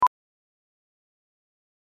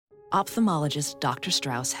Ophthalmologist Dr.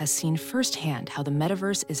 Strauss has seen firsthand how the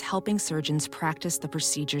metaverse is helping surgeons practice the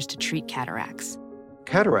procedures to treat cataracts.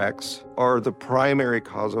 Cataracts are the primary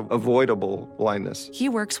cause of avoidable blindness. He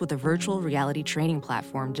works with a virtual reality training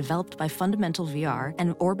platform developed by Fundamental VR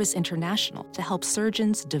and Orbis International to help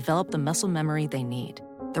surgeons develop the muscle memory they need.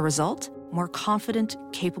 The result? More confident,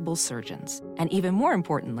 capable surgeons. And even more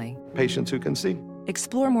importantly, Patients who can see.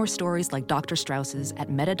 explore more stories like Dr. Strauss's at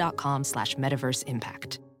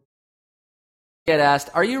meta.com/metaverseimpact. Get asked,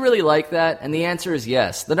 are you really like that? And the answer is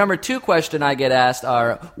yes. The number 2 question I get asked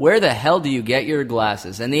are, where the hell do you get your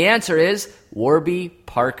glasses? And the answer is Warby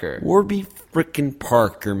Parker. Warby frickin'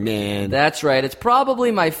 Parker, man. That's right. It's probably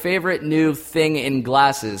my favorite new thing in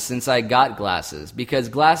glasses since I got glasses, because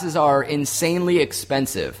glasses are insanely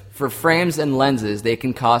expensive. For frames and lenses, they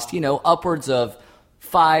can cost, upwards of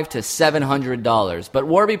 $500 to $700. But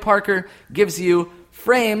Warby Parker gives you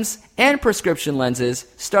frames and prescription lenses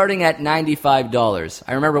starting at $95.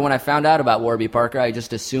 I remember when I found out about Warby Parker, I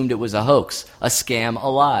just assumed it was a hoax, a scam, a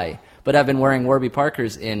lie. But I've been wearing Warby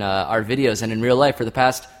Parkers in our videos and in real life for the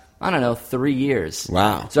past, 3 years.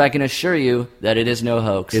 Wow. So I can assure you that it is no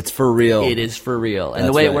hoax. It's for real. It is for real. And That's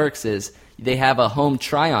the way right. it works is they have a home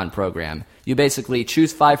try-on program. You basically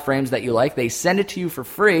choose 5 frames that you like. They send it to you for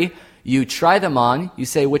free. You try them on, you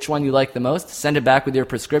say which one you like the most, send it back with your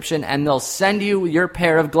prescription, and they'll send you your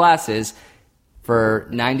pair of glasses for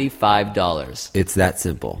 $95. It's that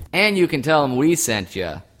simple. And you can tell them we sent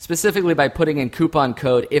you, specifically by putting in coupon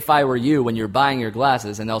code IFIWEREYOU when you're buying your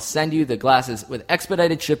glasses, and they'll send you the glasses with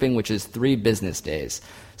expedited shipping, which is 3 business days.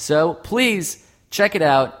 So please check it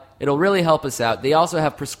out. It'll really help us out. They also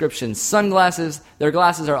have prescription sunglasses. Their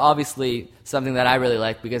glasses are obviously something that I really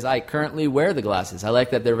like because I currently wear the glasses. I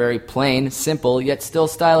like that they're very plain, simple, yet still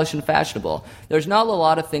stylish and fashionable. There's not a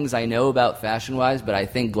lot of things I know about fashion-wise, but I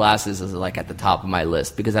think glasses is at the top of my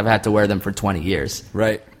list because I've had to wear them for 20 years.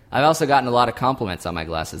 Right. I've also gotten a lot of compliments on my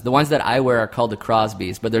glasses. The ones that I wear are called the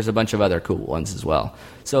Crosbys, but there's a bunch of other cool ones as well.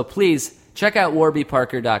 So please, check out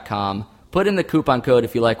warbyparker.com. Put in the coupon code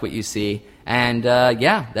if you like what you see. And,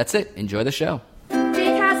 that's it. Enjoy the show.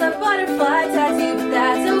 Jake has a butterfly tattoo, but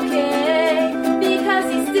that's okay,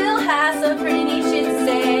 because he still has some pretty neat shit to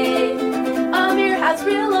say. Amir has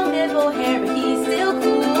real long nipple hair, but he's still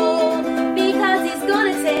cool, because he's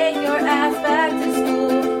gonna take your ass back to school.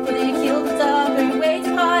 Whether you kill the dog or you way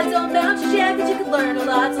too hard, don't bounce your jack, cause you could learn a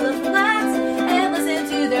lot, so let's relax and listen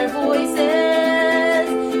to their voices,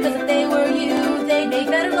 cause if they were you, they'd make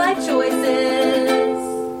better life choices.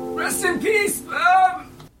 Rest in peace,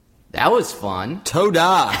 That was fun.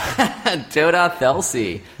 Toda. Toda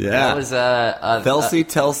Thelsey. Yeah. That was Telsey,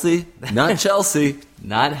 not Chelsea.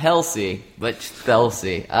 not Helsey, but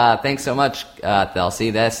Thelsey. Thanks so much,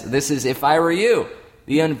 Thelsey. This is If I Were You,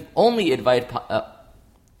 the only advice...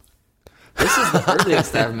 this is the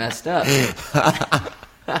earliest I've messed up.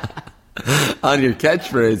 On your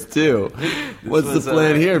catchphrase, too. What's the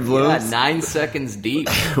plan here, Blooms? 9 seconds deep.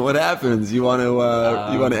 What happens? You want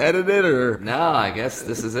to edit it, or? No, I guess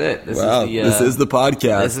this is it. This is the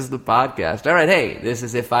podcast. This is the podcast. All right, hey, this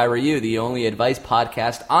is If I Were You, the only advice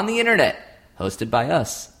podcast on the internet, hosted by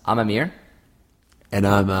us. I'm Amir. And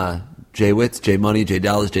I'm Jay Witz, Jay Money, Jay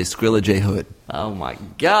Dollars, Jay Skrilla, Jay Hood. Oh my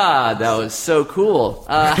God, that was so cool.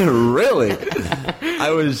 Really?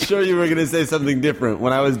 I was sure you were going to say something different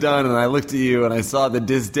when I was done, and I looked at you and I saw the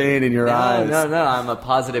disdain in your eyes. No, I'm a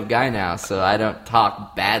positive guy now, so I don't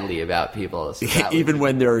talk badly about people. So even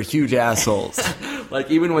when they're huge assholes.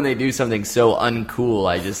 Even when they do something so uncool,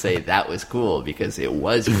 I just say that was cool because it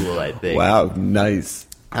was cool, I think. Wow, nice.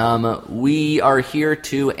 We are here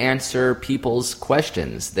to answer people's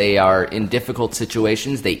questions. They are in difficult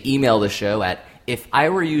situations. They email the show at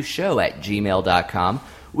ifiwereyoushow@gmail.com.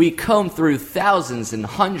 We comb through thousands and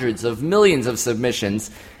hundreds of millions of submissions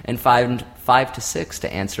and find 5 to 6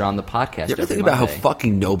 to answer on the podcast. You ever think about how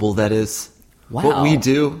fucking noble that is? Wow. What we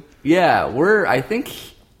do? Yeah, I think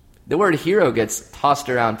the word hero gets tossed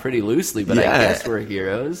around pretty loosely, but I guess we're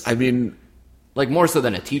heroes. I mean... more so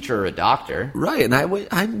than a teacher or a doctor. Right, and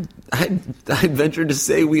I'd venture to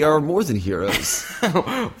say we are more than heroes.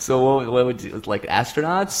 So what would you,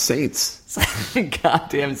 astronauts? Saints.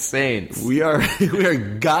 Goddamn saints. We are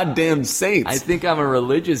goddamn saints. I think I'm a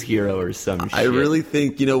religious hero or some shit. I really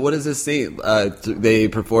think, what is a saint? They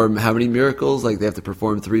perform how many miracles? They have to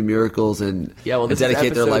perform 3 miracles and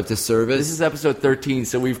dedicate their life to service. This is episode 13,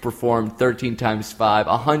 so we've performed 13 times 5,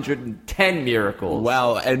 110 miracles.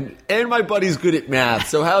 Wow, and my buddy's good at math,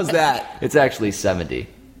 so how's that? It's actually 70.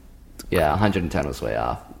 Yeah, 110 was way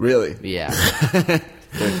off. Really? Yeah.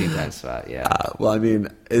 13 times 5, yeah.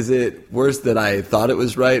 Is it worse that I thought it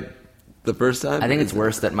was right? the first time? I think it's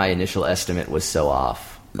worse that my initial estimate was so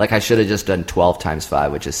off. Like, I should have just done 12 times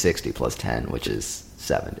 5, which is 60, plus 10, which is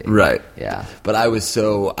 70. Right. Yeah. But I'm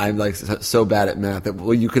like so bad at math that,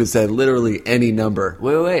 well, you could have said literally any number.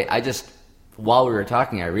 Wait. While we were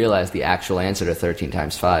talking, I realized the actual answer to 13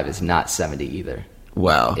 times 5 is not 70 either.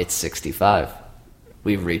 Wow. It's 65.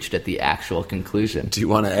 We've reached at the actual conclusion. Do you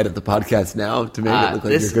want to edit the podcast now to make it look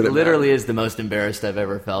like you're good at This literally is the most embarrassed I've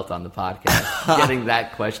ever felt on the podcast. Getting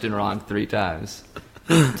that question wrong 3 times.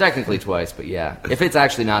 Technically twice, but yeah. If it's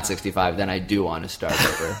actually not 65, then I do want to start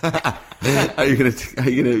over. Are you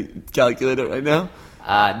gonna calculate it right now?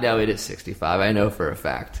 No, it is 65. I know for a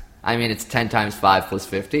fact. I mean, it's 10 times 5 plus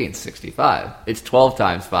 15, 65. It's 12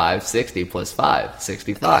 times 5, 60 plus 5,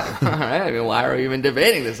 65. All right? I mean, why are we even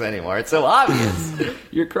debating this anymore? It's so obvious.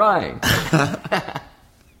 You're crying.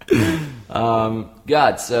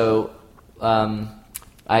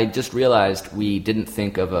 I just realized we didn't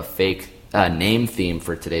think of a fake name theme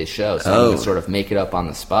for today's show, so we can sort of make it up on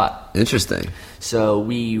the spot. Interesting. So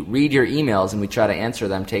we read your emails and we try to answer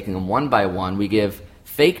them, taking them one by one. We give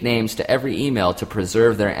fake names to every email to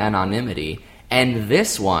preserve their anonymity, and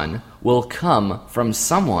this one will come from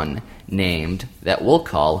someone named that we'll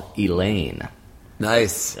call Elaine.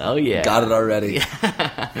 Nice. Oh, yeah. Got it already.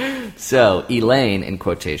 So, Elaine, in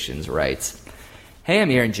quotations, writes, "Hey,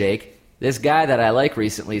 Amir and Jake. This guy that I like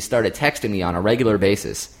recently started texting me on a regular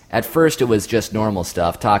basis. At first, it was just normal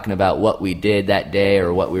stuff, talking about what we did that day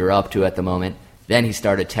or what we were up to at the moment. Then he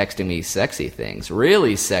started texting me sexy things,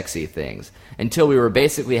 really sexy things, until we were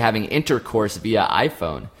basically having intercourse via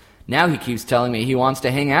iPhone. Now he keeps telling me he wants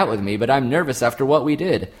to hang out with me, but I'm nervous after what we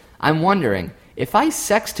did. I'm wondering, if I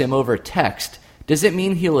sext him over text, does it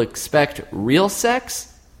mean he'll expect real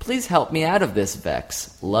sex? Please help me out of this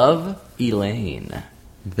vex. Love, Elaine."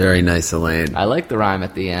 Very nice, Elaine. I like the rhyme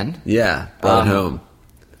at the end. Yeah, brought it home.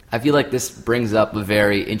 I feel like this brings up a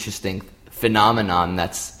very interesting phenomenon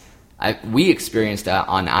we experienced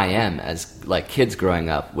on IM as like kids growing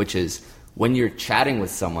up, which is when you're chatting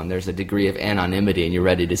with someone, there's a degree of anonymity and you're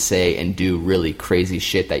ready to say and do really crazy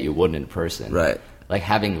shit that you wouldn't in person. Right. Like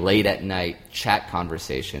having late at night chat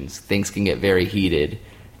conversations, things can get very heated.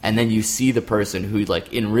 And then you see the person who,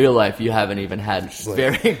 like, in real life you haven't even had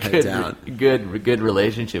very good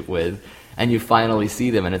relationship with, and you finally see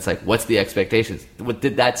them, and it's like, what's the expectations?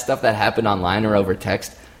 Did that stuff that happened online or over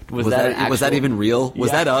text, was that even real? Was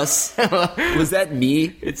that us? Was that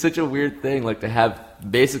me? It's such a weird thing, like, to have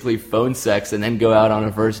basically phone sex and then go out on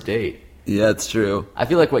a first date. Yeah, it's true. I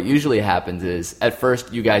feel like what usually happens is, at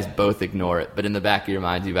first you guys both ignore it, but in the back of your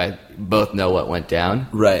minds you guys both know what went down.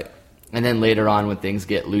 Right. And then later on, when things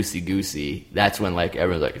get loosey-goosey, that's when, like,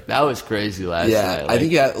 everyone's like, that was crazy last night. Yeah, I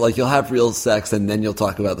think you'll have real sex, and then you'll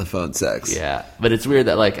talk about the phone sex. Yeah, but it's weird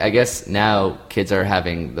that, like, I guess now kids are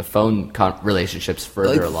having the phone relationships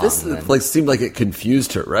further along. This seemed like it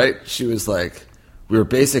confused her, right? She was like, we were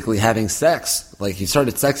basically having sex. Like, he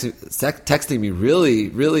started texting me really,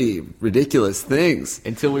 really ridiculous things.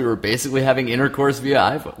 Until we were basically having intercourse via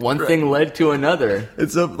iPhone. One thing led to another.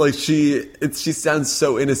 It's so, like, she sounds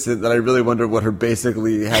so innocent that I really wonder what her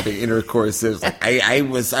basically having intercourse is. Like, I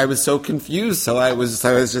was so confused, so I was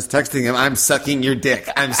just texting him, I'm sucking your dick.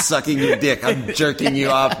 I'm sucking your dick. I'm jerking you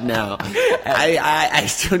off now. I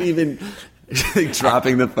don't even...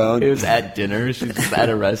 dropping the phone. It was at dinner. She's just at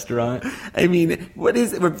a restaurant. I mean, what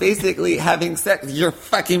is it? We're basically having sex. You're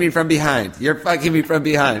fucking me from behind. You're fucking me from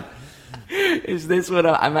behind. Is this what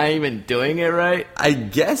am I even doing it right? I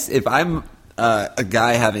guess if I'm a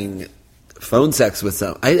guy having phone sex with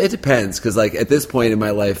it depends, because like at this point in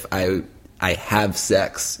my life, I have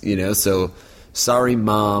sex, you know. So sorry,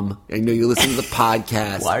 Mom. I know you listen to the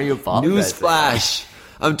podcast. Why are you apologizing? Newsflash.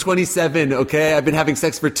 I'm 27, okay? I've been having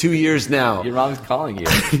sex for 2 years now. Your mom's calling you.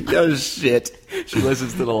 Oh, shit. She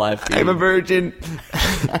listens to the live feed. I'm a virgin.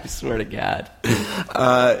 I swear to God.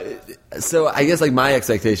 So I guess, like, my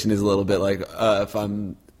expectation is a little bit like if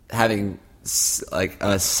I'm having, like,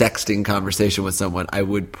 a sexting conversation with someone, I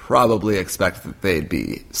would probably expect that they'd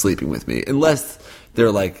be sleeping with me. Unless they're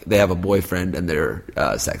like, they have a boyfriend and they're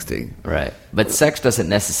sexting. Right. But sex doesn't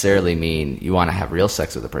necessarily mean you want to have real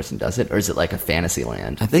sex with a person, does it? Or is it like a fantasy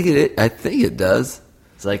land? I think it does.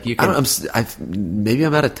 It's like you can... maybe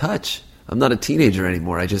I'm out of touch. I'm not a teenager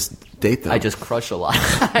anymore. I just date them. I just crush a lot.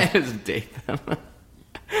 I just date them.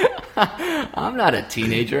 I'm not a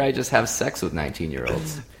teenager. I just have sex with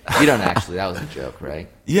 19-year-olds. You don't actually. That was a joke, right?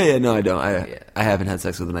 Yeah, no, I don't. I haven't had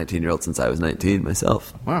sex with a 19-year-old since I was 19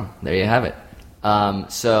 myself. Well, there you have it.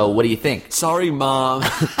 So what do you think? Sorry, Mom.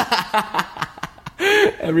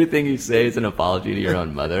 Everything you say is an apology to your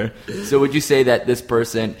own mother. So would you say that this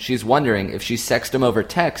person, she's wondering if she sexted him over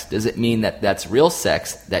text, does it mean that that's real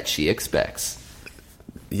sex that she expects?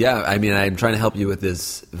 Yeah, I mean, I'm trying to help you with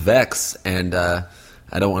this vex, and I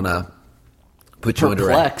don't want to put you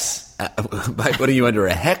Perplex. by putting you under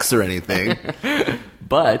a hex or anything.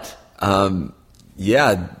 But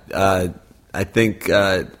yeah, I think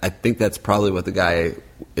that's probably what the guy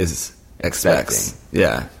is expects.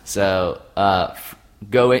 Yeah. So don't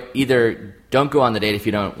go on the date if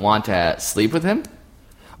you don't want to sleep with him.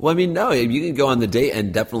 Well, I mean, no, you can go on the date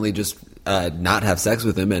and definitely just not have sex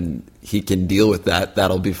with him, and he can deal with that.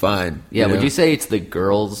 That'll be fine. Yeah. You Would know? you say it's the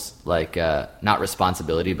girl's not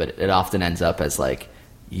responsibility, but it often ends up as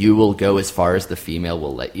you will go as far as the female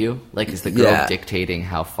will let you? Is the girl dictating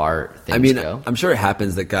how far things go? I'm sure it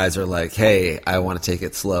happens that guys are like, hey, I want to take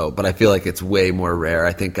it slow, but I feel like it's way more rare.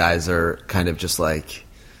 I think guys are kind of just like,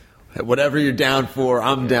 whatever you're down for,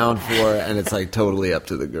 I'm down for, and it's totally up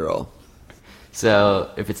to the girl. So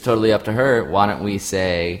if it's totally up to her, why don't we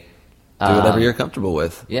say... Do whatever you're comfortable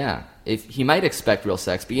with. Yeah. If he might expect real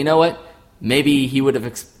sex, but you know what? Maybe he would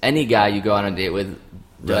have... any guy you go on a date with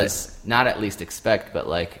does not at least expect, but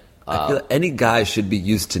I feel like any guy should be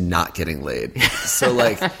used to not getting laid. So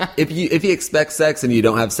if he expects sex and you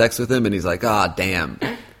don't have sex with him and he's like, damn,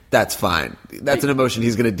 that's fine. That's an emotion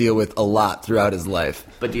he's going to deal with a lot throughout his life.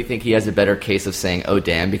 But do you think he has a better case of saying, oh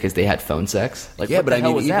damn, because they had phone sex? What the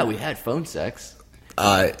hell was that? We had phone sex.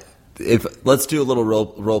 Let's do a little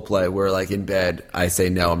role play where in bed I say,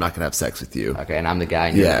 no, I'm not going to have sex with you. Okay, and I'm the guy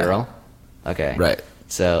and you're the girl? Okay. Right.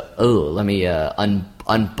 So, let me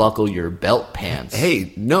unbuckle your belt pants.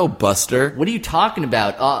 Hey, no, Buster. What are you talking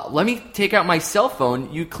about? Let me take out my cell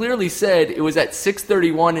phone. You clearly said it was at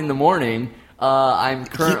 6:31 in the morning. I'm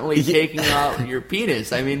currently taking out your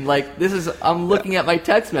penis. I mean, I'm looking at my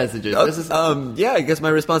text messages. Yeah, I guess my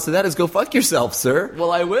response to that is go fuck yourself, sir.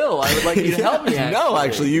 Well, I will. I would like you to help me. No,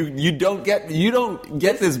 actually, you don't get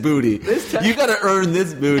this booty. You got to earn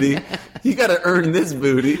this booty. You got to earn this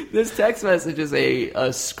booty. This text message is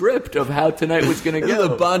a script of how tonight was going to go. This is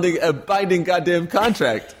a binding goddamn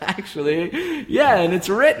contract. Actually, yeah, and it's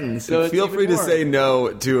written. So feel free to say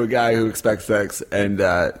no to a guy who expects sex, and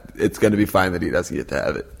it's going to be fine that he doesn't get to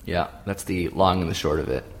have it. Yeah, that's the long and the short of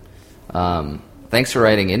it. Thanks for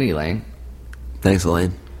writing in, Elaine. Thanks,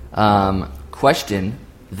 Elaine. Question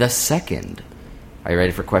the second. Are you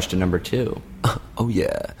ready for question number 2? Oh,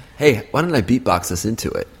 yeah. Hey, why don't I beatbox us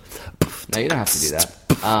into it? No, you don't have to do that.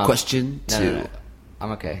 Question 2. No.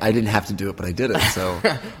 I'm okay. I didn't have to do it, but I did it. So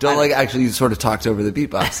don't actually sort of talked over the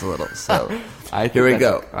beatbox a little. So here we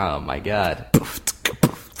go. Oh, my God.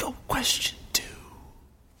 Question 2.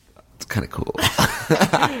 It's kind of cool.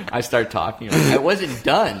 I start talking. I wasn't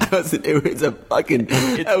done. It was a fucking...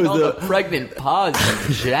 It's called a pregnant pause,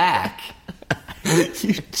 you jack.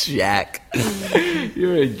 You jack.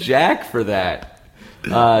 You're a jack for that.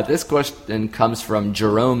 This question comes from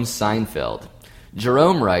Jerome Seinfeld.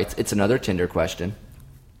 Jerome writes, it's another Tinder question.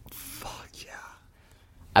 Fuck yeah.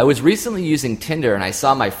 I was recently using Tinder and I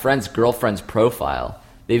saw my friend's girlfriend's profile.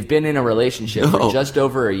 They've been in a relationship for just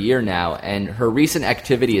over a year now, and her recent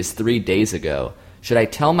activity is 3 days ago. Should I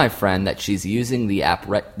tell my friend that she's using the app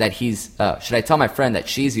should I tell my friend that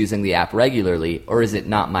she's using the app regularly, or is it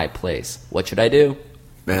not my place? What should I do?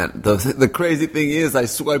 Man, the crazy thing is I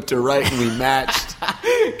swiped her right and we matched.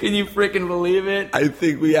 Can you freaking believe it? I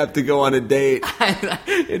think we have to go on a date.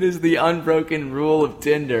 It is the unbroken rule of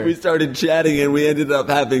Tinder. We started chatting and we ended up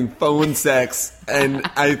having phone sex. And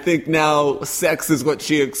I think now sex is what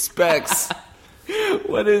she expects.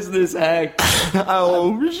 What is this hack?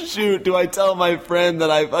 Oh, shoot. Do I tell my friend that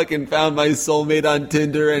I fucking found my soulmate on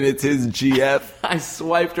Tinder and it's his GF? I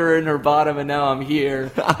swiped her in her bottom and now I'm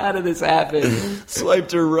here. How did this happen?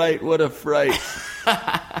 Swiped her right. What a fright.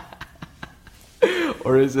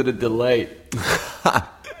 Or is it a delight?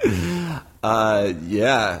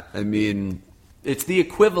 Yeah. I mean... It's the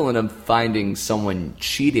equivalent of finding someone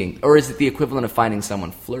cheating, or is it the equivalent of finding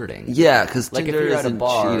someone flirting? Yeah, because Tinder Tinder if you're at a isn't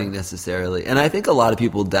bar, cheating necessarily. And I think a lot of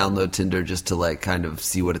people download Tinder just to kind of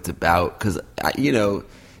see what it's about. Because,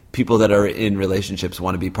 people that are in relationships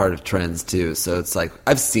want to be part of trends too. So it's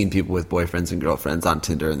I've seen people with boyfriends and girlfriends on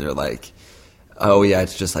Tinder and they're like, oh yeah,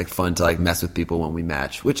 it's just fun to mess with people when we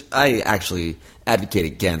match. Which I actually advocate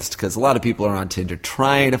against, because a lot of people are on Tinder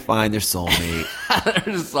trying to find their soulmate.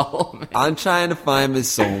 Their soulmate. I'm trying to find my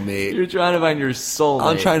soulmate. You're trying to find your soulmate.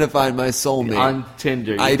 I'm trying to find my soulmate. On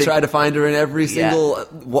Tinder. I try to find her in every single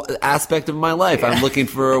aspect of my life. I'm looking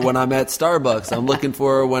for her when I'm at Starbucks. I'm looking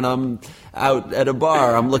for her when I'm out at a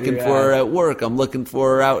bar. I'm looking for her at work. I'm looking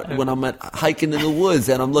for her out when I'm hiking in the woods,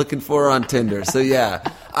 and I'm looking for her on Tinder. So yeah,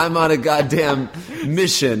 I'm on a goddamn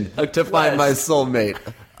mission to find my soulmate.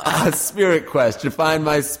 A spirit quest to find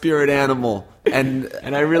my spirit animal. And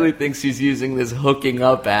I really think she's using this hooking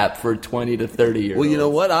up app for 20 to 30 years. Well, you know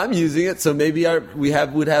what? I'm using it, so maybe we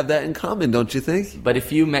would have that in common, don't you think? But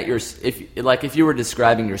if you met if you were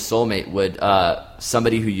describing your soulmate, would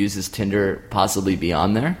somebody who uses Tinder possibly be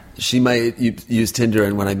on there? She might use Tinder,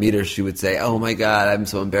 and when I meet her, she would say, "Oh my God, I'm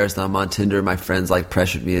so embarrassed I'm on Tinder. My friends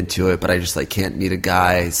pressured me into it, but I just can't meet a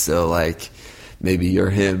guy. So maybe you're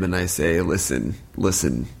him." And I say, listen.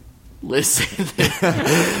 I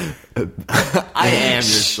am your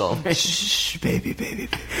soulmate. Shh, baby.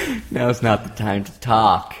 Now's not the time to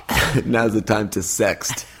talk. Now's the time to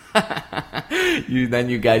sext. Then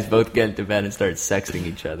you guys both get into bed and start sexting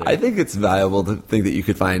each other. I think it's valuable to think that you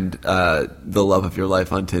could find the love of your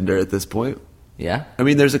life on Tinder at this point. Yeah? I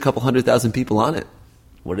mean, there's a couple 100,000 people on it.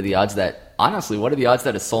 What are the odds that a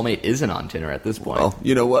soulmate isn't on Tinder at this point? Well,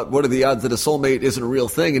 you know what? What are the odds that a soulmate isn't a real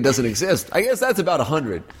thing and doesn't exist? I guess that's about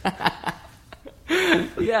 100.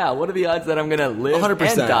 Yeah, what are the odds that I'm going to live 100%.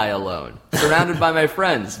 and die alone, surrounded by my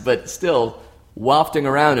friends, but still wafting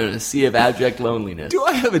around in a sea of abject loneliness? Do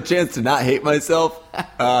I have a chance to not hate myself?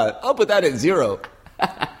 I'll put that at 0.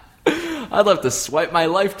 I'd love to swipe my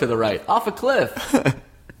life to the right, off a cliff.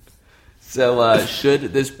 So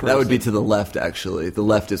should this person... That would be to the left, actually. The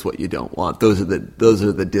left is what you don't want. Those are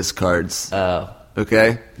the discards. Oh.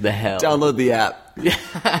 Okay? The hell. Download the app. Yeah.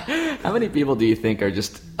 How many people do you think are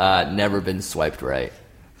just never been swiped right?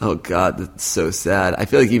 Oh, God, that's so sad. I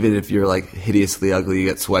feel like even if you're hideously ugly, you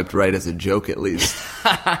get swiped right as a joke at least.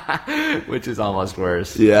 Which is almost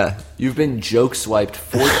worse. Yeah. You've been joke swiped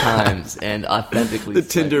 4 times and authentically the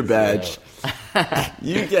Tinder badge.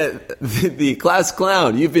 You get the class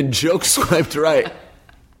clown. You've been joke swiped right.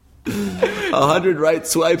 100 right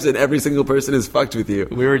swipes and every single person is fucked with you.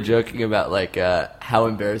 We were joking about how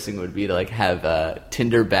embarrassing it would be to have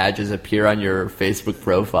Tinder badges appear on your Facebook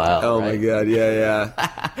profile. Oh right? my God, yeah.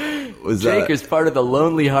 Jake is part of the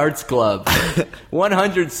Lonely Hearts Club.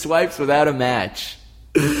 100 swipes without a match.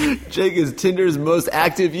 Jake is Tinder's most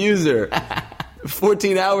active user.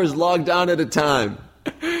 14 hours logged on at a time.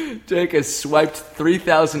 Jake has swiped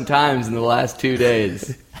 3,000 times in the last 2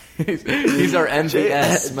 days. He's our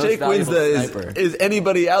MVS. Jake wins the Is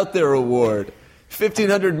Anybody Out There award.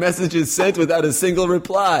 1,500 messages sent without a single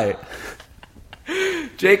reply.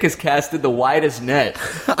 Jake has casted the widest net.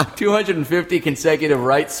 250 consecutive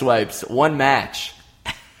right swipes, 1 match.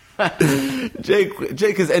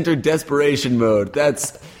 Jake has entered desperation mode.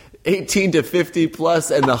 That's 18 to 50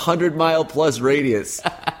 plus and the 100-mile plus radius.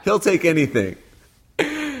 He'll take anything.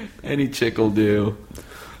 Any chick will do.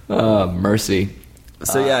 Mercy.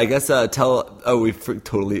 So yeah, I guess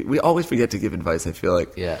we always forget to give advice, I feel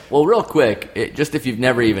like. Yeah. Well, real quick, just if you've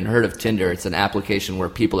never even heard of Tinder, it's an application where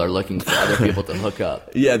people are looking for other people to hook up.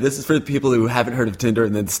 Yeah, this is for the people who haven't heard of Tinder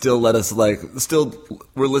and then still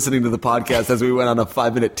we're listening to the podcast as we went on a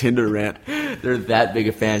 5-minute Tinder rant. They're that big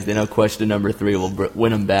of fans, they know question number 3 will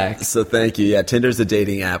win them back. So thank you. Yeah, Tinder's a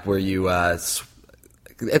dating app where you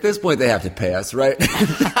at this point, they have to pay us, right?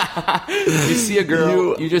 You see a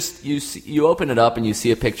girl, you open it up and you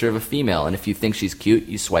see a picture of a female, and if you think she's cute,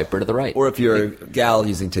 you swipe her to the right. Or if you're a gal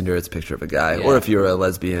using Tinder, it's a picture of a guy. Yeah. Or if you're a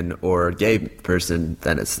lesbian or gay person,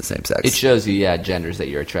 then it's the same sex. It shows you, genders that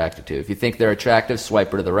you're attracted to. If you think they're attractive,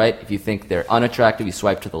 swipe her to the right. If you think they're unattractive, you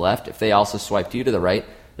swipe to the left. If they also swiped you to the right,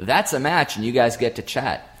 that's a match, and you guys get to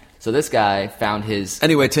chat. So this guy found his...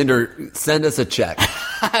 Anyway, Tinder, send us a check.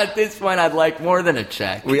 At this point, I'd like more than a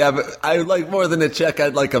check. I'd like more than a check.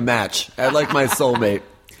 I'd like a match. I'd like my soulmate.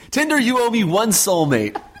 Tinder, you owe me 1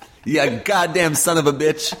 soulmate. You goddamn son of a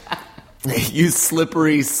bitch. You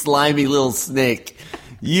slippery, slimy little snake.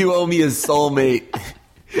 You owe me a soulmate.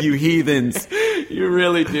 You heathens. You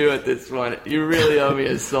really do at this point. You really owe me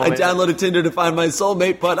a soulmate. I downloaded Tinder to find my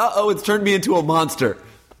soulmate, but it's turned me into a monster.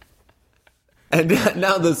 And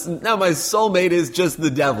now my soulmate is just the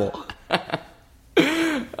devil.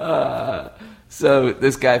 So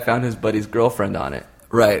this guy found his buddy's girlfriend on it.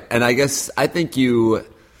 Right. And I think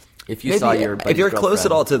if you saw your buddy's if you're girlfriend, close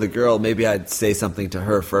at all to the girl, maybe I'd say something to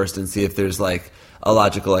her first and see if there's a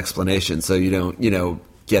logical explanation so you don't,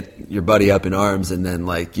 get your buddy up in arms and then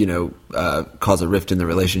like, cause a rift in the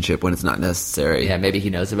relationship when it's not necessary. Yeah, maybe he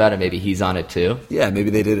knows about it. Maybe he's on it too. Yeah, maybe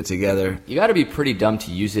they did it together. You got to be pretty dumb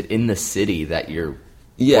to use it in the city that your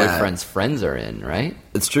boyfriend's friends are in, right?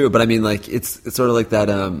 It's true, but I mean, like, it's sort of like that,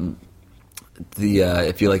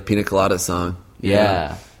 If You Like Pina Colada song.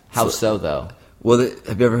 Yeah. How so, though? Well,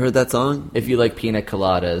 have you ever heard that song? If you like pina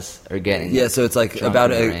coladas or getting so it's like drunk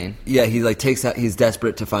about in the rain. he like takes out, he's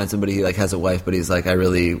desperate to find somebody. He like has a wife, but he's like, I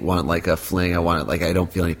really want like a fling. I want it, like, I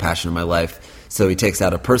don't feel any passion in my life. So he takes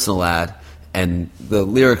out a personal ad, and the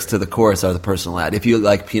lyrics to the chorus are the personal ad. If you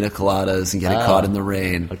like pina coladas and getting caught in the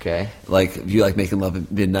rain, okay. Like if you like making love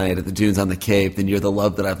at midnight at the dunes on the Cape, then you're the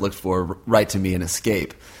love that I've looked for. Write to me and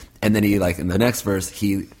escape. And then he like in the next verse,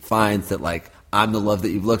 he finds that like, I'm the love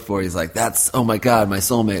that you've looked for. He's like, that's, oh my God, my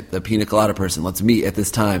soulmate, the pina colada person. Let's meet at this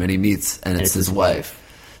time. And he meets, and it's his wife.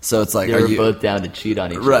 So it's like, they were both down to cheat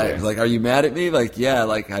on each other. Right. Like, are you mad at me? Like, yeah,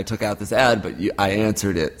 like I took out this ad, but I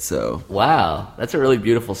answered it. So. Wow. That's a really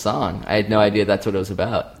beautiful song. I had no idea that's what it was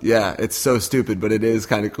about. Yeah. It's so stupid, but it is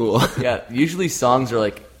kind of cool. Yeah. Usually songs are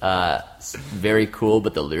like, very cool,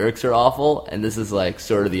 but the lyrics are awful, and this is like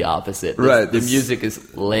sort of the opposite. The music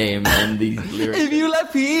is lame, and the lyrics. If you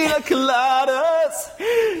like pina coladas,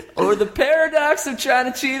 or the paradox of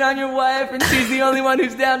trying to cheat on your wife, and she's the only one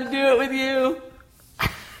who's down to do it with you.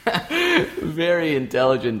 Very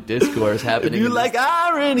intelligent discourse happening. If you like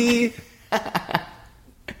irony,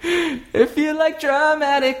 if you like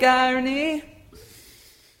dramatic irony.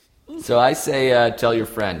 So I say, tell your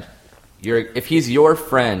friend. If he's your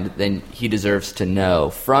friend, then he deserves to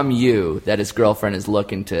know from you that his girlfriend is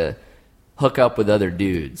looking to hook up with other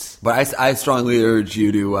dudes. But I strongly urge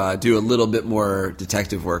you to do a little bit more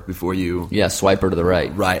detective work before you... Yeah, swipe her to the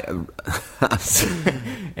right. Right. And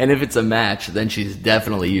if it's a match, then she's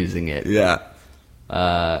definitely using it. Yeah.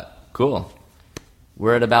 Cool.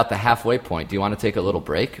 We're at about the halfway point. Do you want to take a little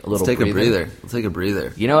break? Let's take a breather. Let's take a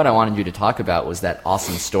breather. You know what I wanted you to talk about was that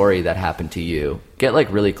awesome story that happened to you. Get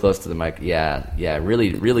like really close to the mic. Yeah.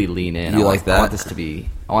 Really, really lean in. You like that? I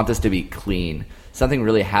want this to be clean. Something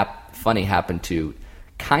really funny happened to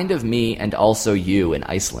kind of me and also you in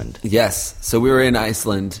Iceland. Yes. So we were in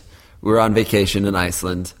Iceland. We were on vacation in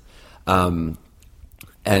Iceland. And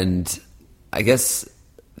I guess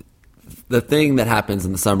the thing that happens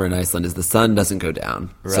in the summer in Iceland is the sun doesn't go down.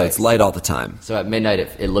 Right. So it's light all the time. So at midnight,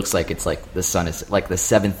 it looks like it's like the sun is like the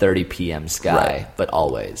 7:30 p.m. sky, right. But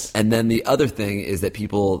always. And then the other thing is that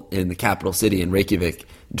people in the capital city in Reykjavik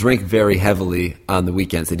drink very heavily on the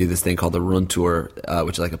weekends. They do this thing called the rundtur,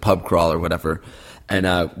 which is like a pub crawl or whatever.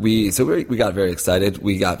 And we got very excited.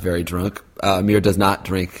 We got very drunk. Amir does not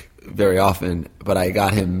drink very often, but I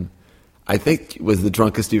got him... I think was the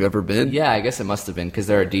drunkest you've ever been. Yeah, I guess it must have been because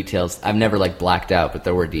there are details. I've never like blacked out, but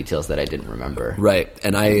there were details that I didn't remember. Right,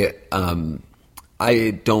 and I don't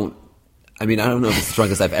know if it's the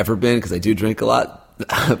drunkest I've ever been because I do drink a lot.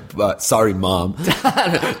 But sorry, Mom.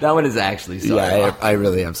 That one is actually sorry. Yeah, I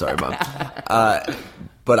really am sorry, Mom.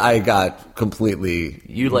 But I got completely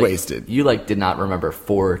wasted. You did not remember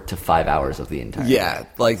 4 to 5 hours of the entire. Yeah,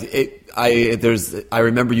 I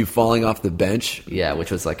remember you falling off the bench. Yeah,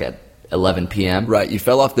 which was like at 11 p.m. Right, you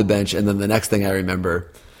fell off the bench, and then the next thing I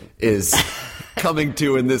remember is coming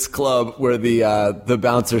to in this club where the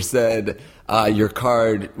bouncer said your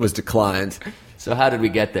card was declined. So how did we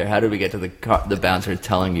get there? How did we get to the bouncer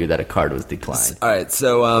telling you that a card was declined? All right,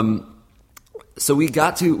 so we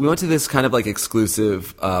went to this kind of like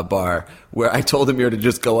exclusive bar where I told Amir to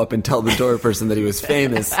just go up and tell the door person that he was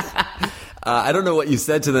famous. I don't know what you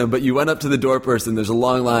said to them, but you went up to the door person, there's a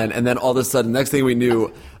long line, and then all of a sudden, next thing we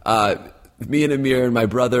knew, me and Amir and my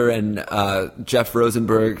brother and Jeff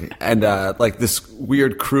Rosenberg and like this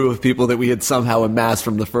weird crew of people that we had somehow amassed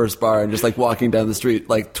from the first bar and just like walking down the street,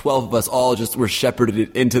 like 12 of us all just were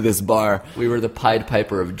shepherded into this bar. We were the Pied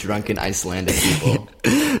Piper of drunken Icelandic people.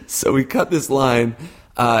 So we cut this line.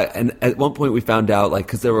 And at one point we found out, like,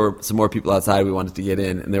 because there were some more people outside we wanted to get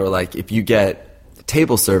in, and they were like, if you get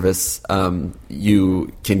table service,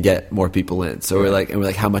 you can get more people in. So we're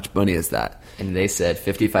like, how much money is that? And they said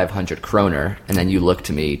 5,500 kroner, and then you looked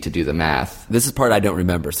to me to do the math. This is part I don't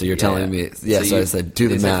remember, so you're telling me. Yeah, so I said, do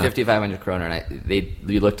the math. 5,500 kroner, and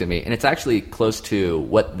you looked at me, and it's actually close to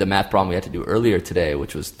what the math problem we had to do earlier today,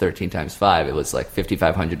 which was 13 times 5. It was like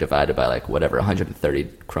 5,500 divided by like whatever, 130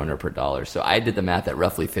 kroner per dollar. So I did the math at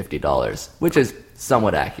roughly $50, which is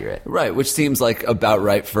somewhat accurate. Right, which seems like about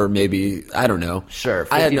right for maybe, I don't know. Sure,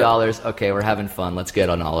 $50. Okay, we're having fun. Let's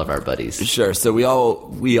get on all of our buddies. Sure. So we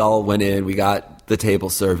all went in. We got the table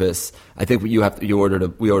service. I think we ordered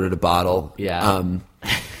a bottle. Yeah.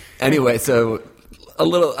 Anyway, so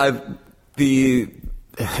the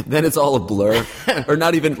then it's all a blur, or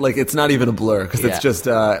not even like it's not even a blur because it's just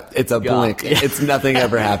it's a blink. Yeah. It's nothing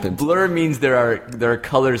ever happened. Blur means there are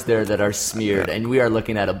colors there that are smeared, and we are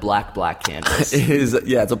looking at a black canvas. It is,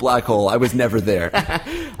 it's a black hole. I was never there.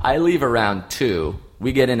 I leave around 2.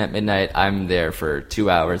 We get in at midnight. I'm there for 2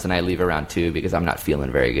 hours, and I leave around 2 because I'm not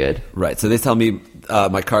feeling very good. Right. So they tell me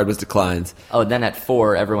my card was declined. Oh, then at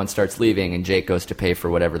 4, everyone starts leaving, and Jake goes to pay for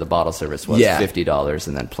whatever the bottle service was, $50,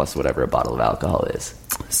 and then plus whatever a bottle of alcohol is.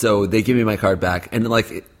 So they give me my card back, and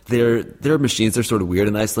like their machines are sort of weird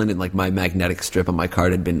in Iceland, and like my magnetic strip on my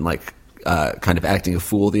card had been like kind of acting a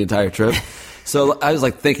fool the entire trip. So I was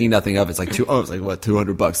like thinking nothing of it. It's like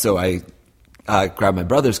 $200. So I grabbed my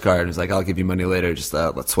brother's card and was like, I'll give you money later. Just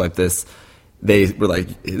let's swipe this. They were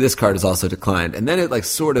like, this card is also declined. And then it like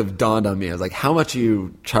sort of dawned on me. I was like, how much are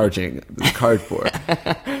you charging the card for?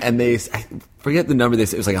 And I forget the number. They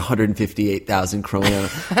said it was like 158,000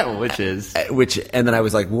 krona. And then I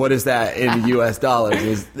was like, what is that in US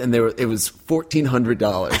dollars? It was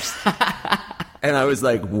 $1,400. And I was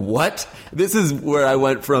like, what? This is where I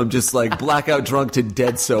went from just like blackout drunk to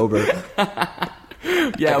dead sober.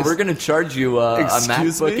 Yeah, we're going to charge you a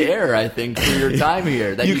MacBook Air, I think, for your time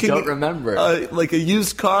here that you don't remember. Like a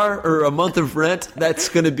used car or a month of rent, that's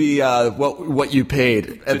going to be what you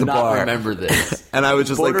paid at the bar. I remember this. And I was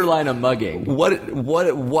just borderline a mugging.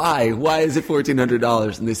 Why? Why is it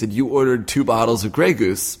 $1,400? And they said, you ordered 2 bottles of Grey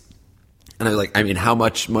Goose. And I was like, I mean, how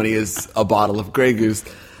much money is a bottle of Grey Goose?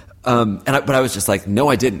 But I was just like, no,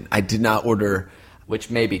 I didn't. I did not order. Which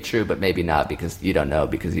may be true, but maybe not because you don't know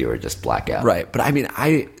because you were just blackout. Right. But I mean,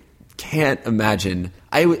 I can't imagine.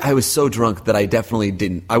 I was so drunk that I definitely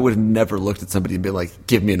didn't. I would have never looked at somebody and been like,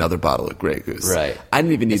 give me another bottle of Grey Goose. Right. I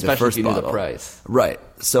didn't even need Especially the first if you bottle. Knew the price. Right.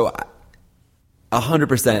 So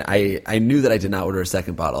 100%, I knew that I did not order a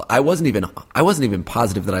second bottle. I wasn't even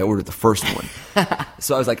positive that I ordered the first one.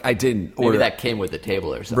 So I was like, I didn't order. Maybe that came with the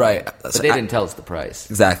table or something. Right. But they didn't tell us the price.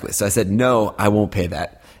 Exactly. So I said, no, I won't pay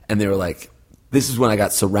that. And they were like, this is when I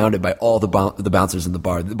got surrounded by all the bouncers in the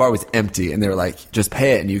bar. The bar was empty, and they were like, just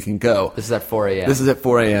pay it and you can go. This is at 4 a.m. This is at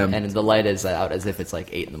 4 a.m. And the light is out as if it's like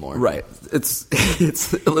 8 in the morning. Right.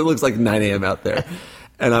 It looks like 9 a.m. out there.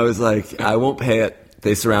 And I was like, I won't pay it.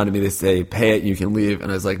 They surrounded me. They say, pay it and you can leave.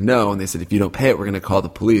 And I was like, no. And they said, if you don't pay it, we're going to call the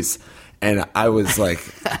police. And I was like,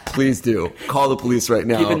 please do. Call the police right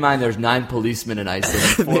now. Keep in mind there's 9 policemen in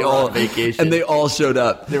Iceland. 4 on vacation. And they all showed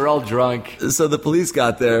up. They were all drunk. So the police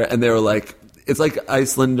got there and they were like, it's like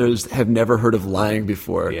Icelanders have never heard of lying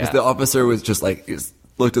before. Because the officer was just like, he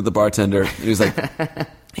looked at the bartender. And he was like,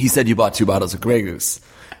 he said you bought 2 bottles of Grey Goose.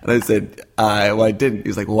 And I said, well, I didn't. He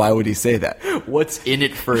was like, well, why would he say that? What's in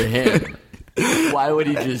it for him? Why would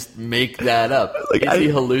he just make that up? Like, is he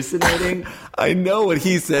hallucinating? I know what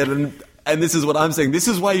he said, and this is what I'm saying. This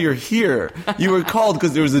is why you're here. You were called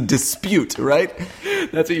because there was a dispute, right?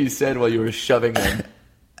 That's what you said while you were shoving him.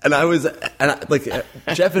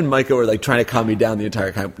 Jeff and Micah were like trying to calm me down the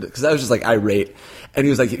entire time because I was just like irate, and he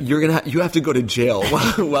was like, you have to go to jail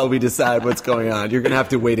while we decide what's going on. You're gonna have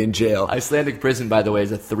to wait in jail. Icelandic prison, by the way,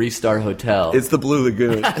 is a 3-star hotel. It's the Blue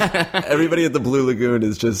Lagoon. Everybody at the Blue Lagoon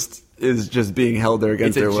is just being held there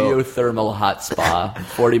against their will. It's a geothermal hot spa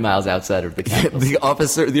 40 miles outside of the capital.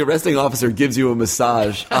 The arresting officer gives you a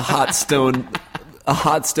massage, a hot stone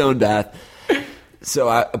bath.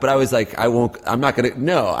 So, but I was like, I'm not going to,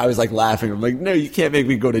 no. I was like laughing. I'm like, no, you can't make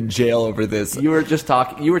me go to jail over this. You were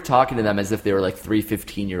talking to them as if they were like 3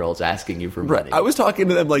 15-year-olds asking you for money. Right. I was talking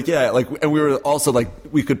to them like, yeah, like, and we were also like,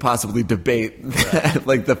 we could possibly debate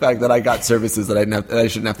like the fact that I got services that I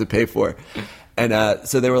shouldn't have to pay for. And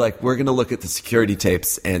so they were like, we're going to look at the security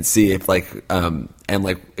tapes and see if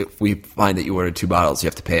if we find that you ordered 2 bottles, you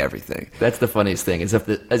have to pay everything. That's the funniest thing. As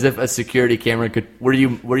if a security camera could. Were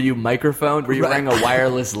you microphoned? Were you wearing a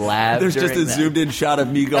wireless lav? There's just a zoomed in shot of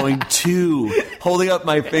me going 2, holding up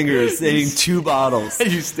my fingers, saying 2 bottles. And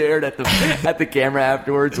you stared at the camera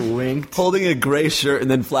afterwards, winked, holding a gray shirt, and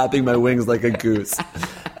then flapping my wings like a goose.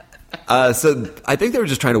 So I think they were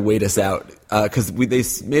just trying to wait us out because they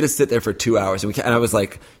made us sit there for 2 hours, and I was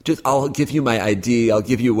like, I'll give you my ID, I'll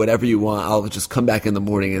give you whatever you want, I'll just come back in the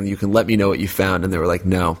morning and you can let me know what you found. And they were like,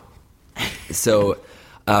 no. So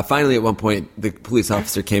finally, at one point, the police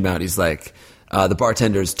officer came out. He's like, the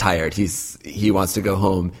bartender's tired. He wants to go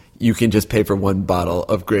home. You can just pay for 1 bottle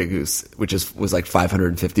of Grey Goose, which was like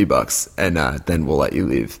 $550, and then we'll let you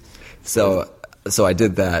leave. So I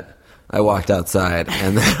did that. I walked outside,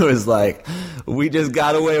 and then it was like, we just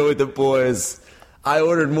got away with it, boys. I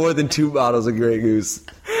ordered more than 2 bottles of Grey Goose.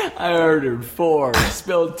 I ordered 4,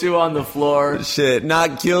 spilled 2 on the floor. Shit,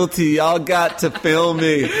 not guilty. Y'all got to film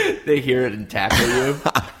me. They hear it and tackle you.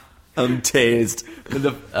 I'm tased.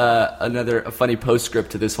 Another funny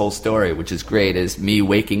postscript to this whole story, which is great, is me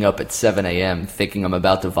waking up at 7 a.m. thinking I'm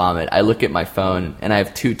about to vomit. I look at my phone, and I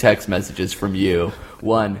have 2 text messages from you.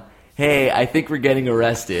 One, hey, I think we're getting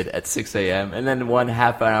arrested at 6 a.m. And then one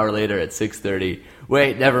half an hour later at 6:30,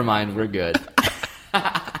 wait, never mind, we're good.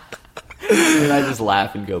 And I just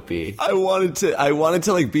laugh and go pee. I wanted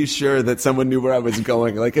to like be sure that someone knew where I was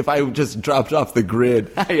going. Like if I just dropped off the grid.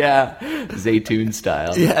 Yeah, Zaytoon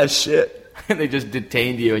style. Yeah, shit. And they just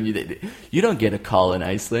detained you, and you don't get a call in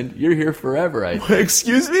Iceland. You're here forever, I think.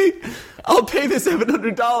 Excuse me? I'll pay the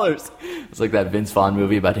 $700. It's like that Vince Vaughn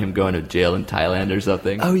movie about him going to jail in Thailand or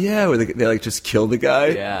something. Oh, yeah, where they like just kill the guy?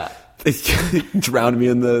 Yeah. They drowned me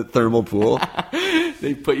in the thermal pool.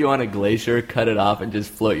 They put you on a glacier, cut it off, and just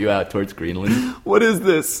float you out towards Greenland. What is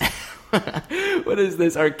this? What is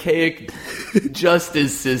this archaic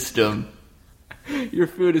justice system? Your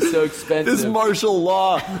food is so expensive. This martial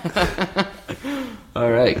law.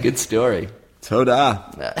 All right, good story.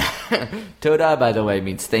 Toda. Toda, by the way,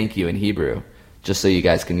 means thank you in Hebrew. Just so you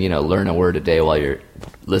guys can, learn a word a day while you're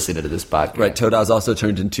listening to this podcast. Right, Toda is also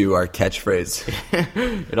turned into our catchphrase.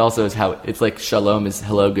 It also is it's like shalom is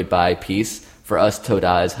hello, goodbye, peace. For us,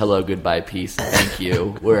 Toda is hello, goodbye, peace, thank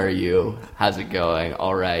you, where are you, how's it going,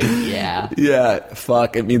 all right, yeah. Yeah,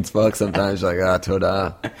 fuck, it means fuck sometimes, like,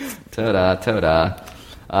 Toda. Toda.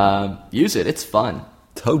 Use it, it's fun.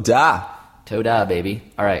 Toda, baby.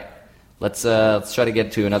 All right, let's try to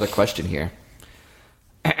get to another question here.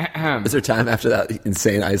 Is there time after that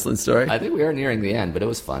insane Iceland story? I think we are nearing the end, but it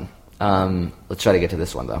was fun. Let's try to get to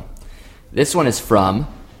this one, though. This one is from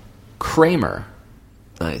Kramer.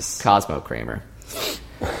 Nice. Cosmo Kramer.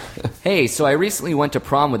 Hey, so I recently went to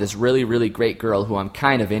prom with this really, really great girl who I'm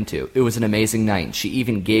kind of into. It was an amazing night. She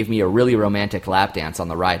even gave me a really romantic lap dance on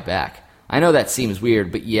the ride back. I know that seems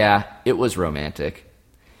weird, but yeah, it was romantic.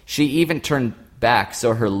 She even turned back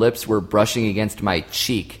so her lips were brushing against my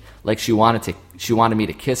cheek like she wanted me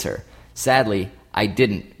to kiss her. Sadly, I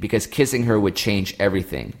didn't, because kissing her would change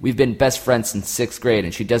everything. We've been best friends since 6th grade,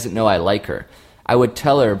 and she doesn't know I like her. I would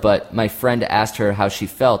tell her, but my friend asked her how she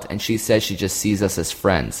felt, and she says she just sees us as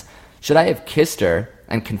friends. Should I have kissed her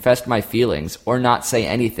and confessed my feelings, or not say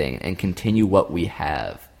anything and continue what we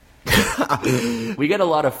have? We get a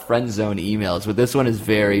lot of friend zone emails, but this one is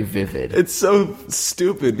very vivid. It's so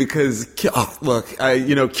stupid because, kissing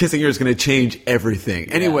her is going to change everything.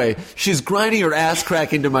 Yeah. Anyway, she's grinding her ass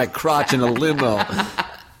crack into my crotch in a limo.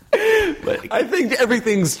 But I think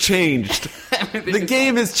everything's changed. The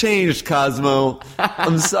game has changed, Cosmo.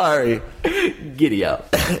 I'm sorry. Giddy up.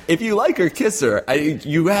 If you like her, kiss her.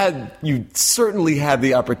 You certainly had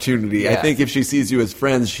the opportunity. Yeah. I think if she sees you as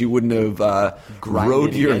friends, she wouldn't have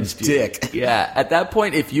rode your dick. Yeah. At that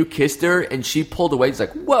point, if you kissed her and she pulled away, it's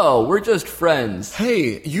like, whoa, we're just friends.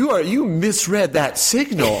 Hey, you misread that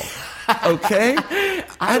signal. Okay?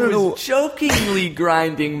 I don't know. Jokingly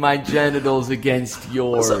grinding my genitals against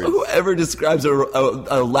yours. So whoever describes a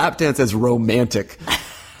lap dance as romantic.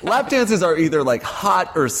 Lap dances are either like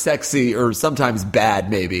hot or sexy or sometimes bad,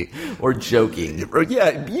 maybe. Or joking.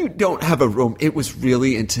 Yeah, you don't have it was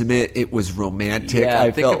really intimate. It was romantic. Yeah,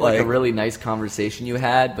 I felt like a really nice conversation you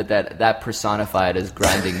had, but that personified as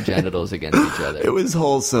grinding genitals against each other. It was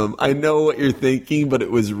wholesome. I know what you're thinking, but it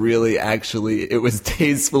was really it was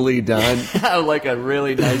tastefully done. Like a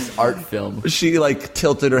really nice art film. She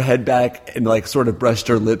tilted her head back and sort of brushed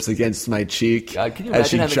her lips against my cheek. God, can you as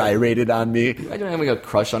she gyrated on me. Can you imagine having a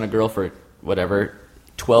crush on a girl for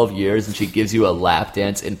 12 years and she gives you a lap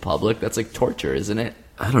dance in public? That's like torture, isn't it?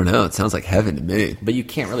 I don't know. It sounds like heaven to me. But you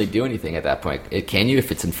can't really do anything at that point. Can you? If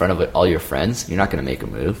it's in front of all your friends, you're not going to make a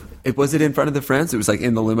move. Was it in front of the friends? It was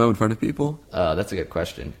in the limo in front of people? That's a good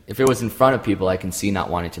question. If it was in front of people, I can see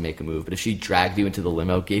not wanting to make a move. But if she dragged you into the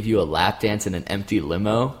limo, gave you a lap dance in an empty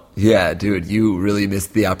limo... Yeah, dude, you really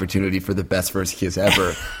missed the opportunity for the best first kiss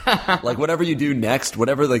ever. Whatever you do next,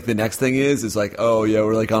 whatever the next thing is oh yeah,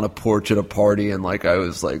 we're on a porch at a party and I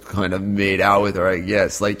was kind of made out with her, I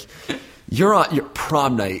guess. You're on your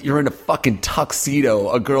prom night, you're in a fucking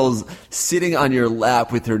tuxedo, a girl's sitting on your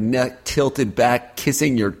lap with her neck tilted back,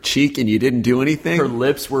 kissing your cheek, and you didn't do anything? Her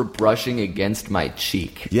lips were brushing against my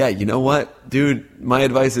cheek. Yeah, you know what? Dude, my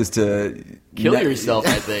advice is to... Kill yourself,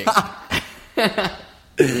 I think.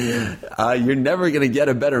 You're never going to get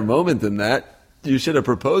a better moment than that. You should have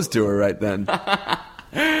proposed to her right then.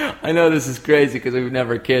 I know this is crazy because we've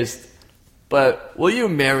never kissed, but will you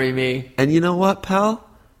marry me? And you know what, pal?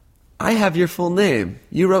 I have your full name.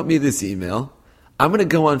 You wrote me this email. I'm going to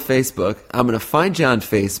go on Facebook. I'm going to find you on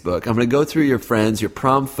Facebook. I'm going to go through your friends, your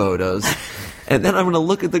prom photos, And then I'm going to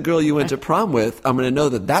look at the girl you went to prom with. I'm going to know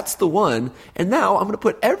that that's the one. And now I'm going to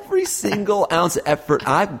put every single ounce of effort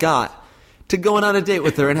I've got to going on a date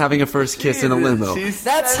with her and having a first kiss in a limo.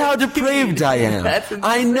 That's how depraved I am.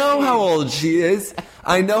 I know how old she is.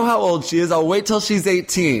 I'll wait till she's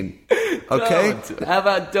 18. Okay? Don't. How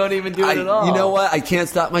about don't even do it at all? You know what? I can't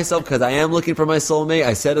stop myself because I am looking for my soulmate.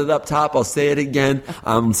 I said it up top. I'll say it again.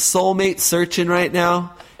 I'm soulmate searching right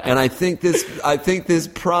now. And I think this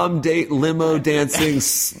prom date limo dancing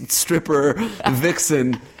stripper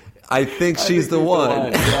vixen, I think she's the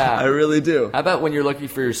one. Yeah. I really do. How about when you're looking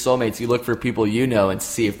for your soulmates, you look for people you know and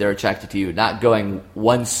see if they're attracted to you, not going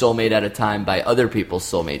one soulmate at a time by other people's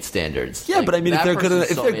soulmate standards. Yeah, like, but I mean,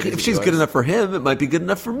 if she's good enough for him, it might be good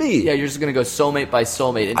enough for me. Yeah, you're just going to go soulmate by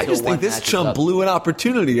soulmate until I just think this chum blew an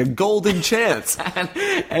opportunity, a golden chance.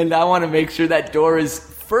 and I want to make sure that door is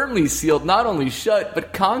firmly sealed, not only shut,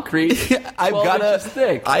 but concrete, 12 inches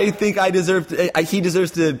thick. I think he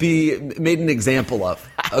deserves to be made an example of,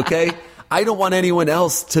 okay? I don't want anyone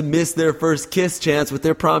else to miss their first kiss chance with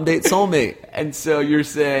their prom date soulmate. And so you're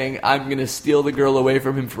saying I'm going to steal the girl away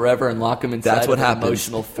from him forever and lock him inside. That's what of happens.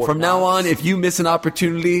 Emotional Fort From now Knox. on, if you miss an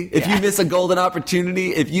opportunity, if you miss a golden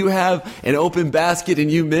opportunity, if you have an open basket and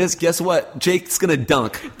you miss, guess what? Jake's going to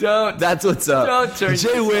dunk. Don't. That's what's up. Don't turn Jay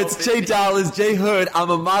Witz, Jay Dollars, Jay Hood. I'm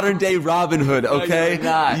a modern day Robin Hood, okay? No, you're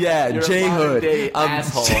not. Yeah, You're Jay a Hood. modern-day I'm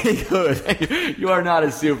asshole. Jay Hood. You are not a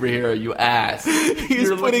superhero, you ass. He's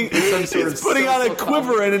putting on a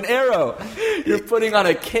quiver and an arrow. You're putting on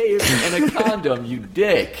a cape and a condom, you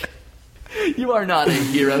dick. You are not a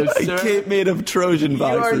hero, sir. A cape made of Trojan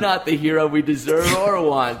boxes. You are not the hero we deserve or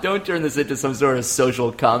want. Don't turn this into some sort of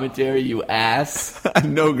social commentary, you ass.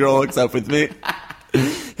 No girl hooks up with me.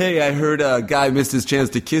 Hey, I heard a guy missed his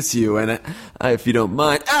chance to kiss you, and if you don't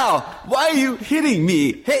mind... Ow! Why are you hitting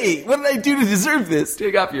me? Hey, what did I do to deserve this?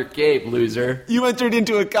 Take off your cape, loser. You entered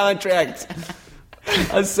into a contract.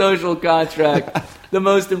 A social contract. The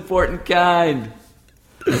most important kind.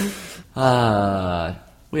 We have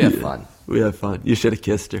fun. We have fun. You should have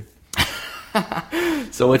kissed her.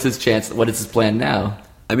 So what's his chance? What is his plan now?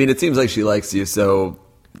 I mean, it seems like she likes you, so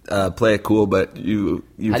play it cool, but you...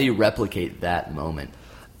 How do you replicate that moment?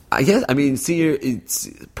 I guess, I mean, it's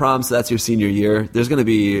prom, so that's your senior year. There's going to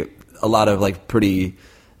be a lot of, like, pretty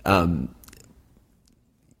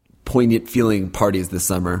poignant feeling parties this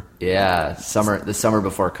summer. Yeah, the summer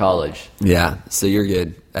before college. Yeah, so you're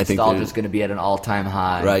good. I think Nostalgia's going to be at an all-time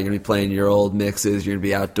high. Right, you're going to be playing your old mixes. You're going to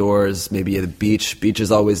be outdoors, maybe at the beach. Beach is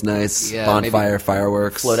always nice. Yeah, bonfire,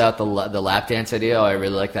 fireworks. Float out the lap dance idea. Oh, I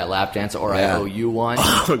really like that lap dance. Or I owe you one.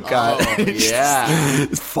 Oh, God. Oh, yeah.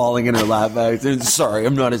 Falling in her lap back. Sorry,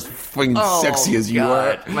 I'm not as fucking sexy as you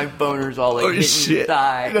are. My boner's all like hitting shit. the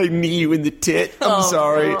thigh. I knee you in the tit. I'm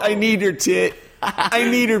sorry. No. I need your tit. I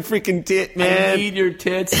need her freaking tit, man. I need your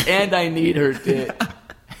tits and I need her tit.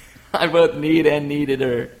 I both need and needed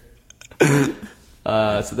her.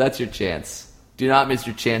 So that's your chance. Do not miss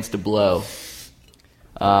your chance to blow.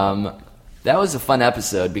 That was a fun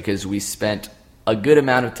episode because we spent a good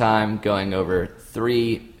amount of time going over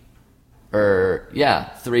three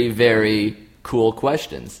very cool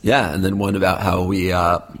questions. Yeah, and then one about how we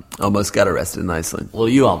almost got arrested in Iceland. Well,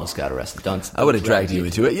 you almost got arrested. I would have dragged you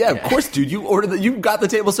into it. Yeah, of course, dude. You got the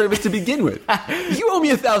table service to begin with. You owe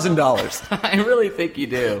me $1,000. I really think you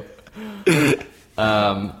do.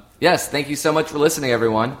 Yes, thank you so much for listening,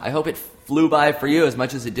 everyone. I hope it flew by for you as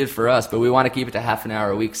much as it did for us, but we want to keep it to half an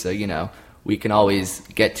hour a week so, we can always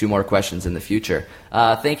get 2 more questions in the future.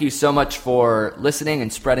 Thank you so much for listening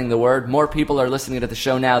and spreading the word. More people are listening to the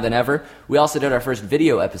show now than ever. We also did our first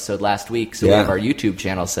video episode last week, so we have our YouTube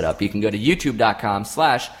channel set up. You can go to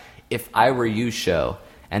youtube.com/ifiwereyoushow.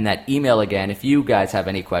 And that email again, if you guys have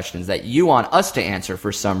any questions that you want us to answer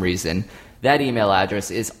for some reason, that email address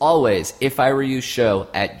is always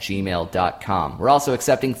ifiwereyoushow@gmail.com. We're also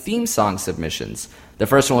accepting theme song submissions. The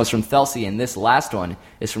first one was from Thelsey, and this last one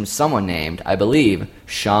is from someone named, I believe,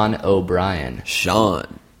 Sean O'Brien. Sean.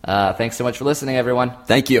 Thanks so much for listening, everyone.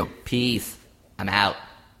 Thank you. Peace. I'm out.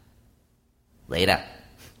 Later.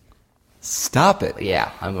 Stop it. Yeah,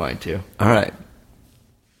 I'm going to. All right.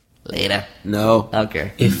 Later. No.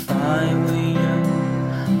 Okay. If I were you,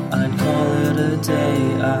 I'd call it a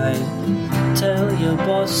day. I'd tell your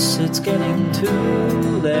boss it's getting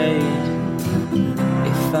too late.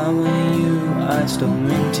 If I were you, I'd storm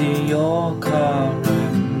into your car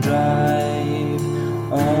and drive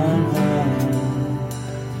on home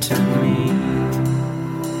to me.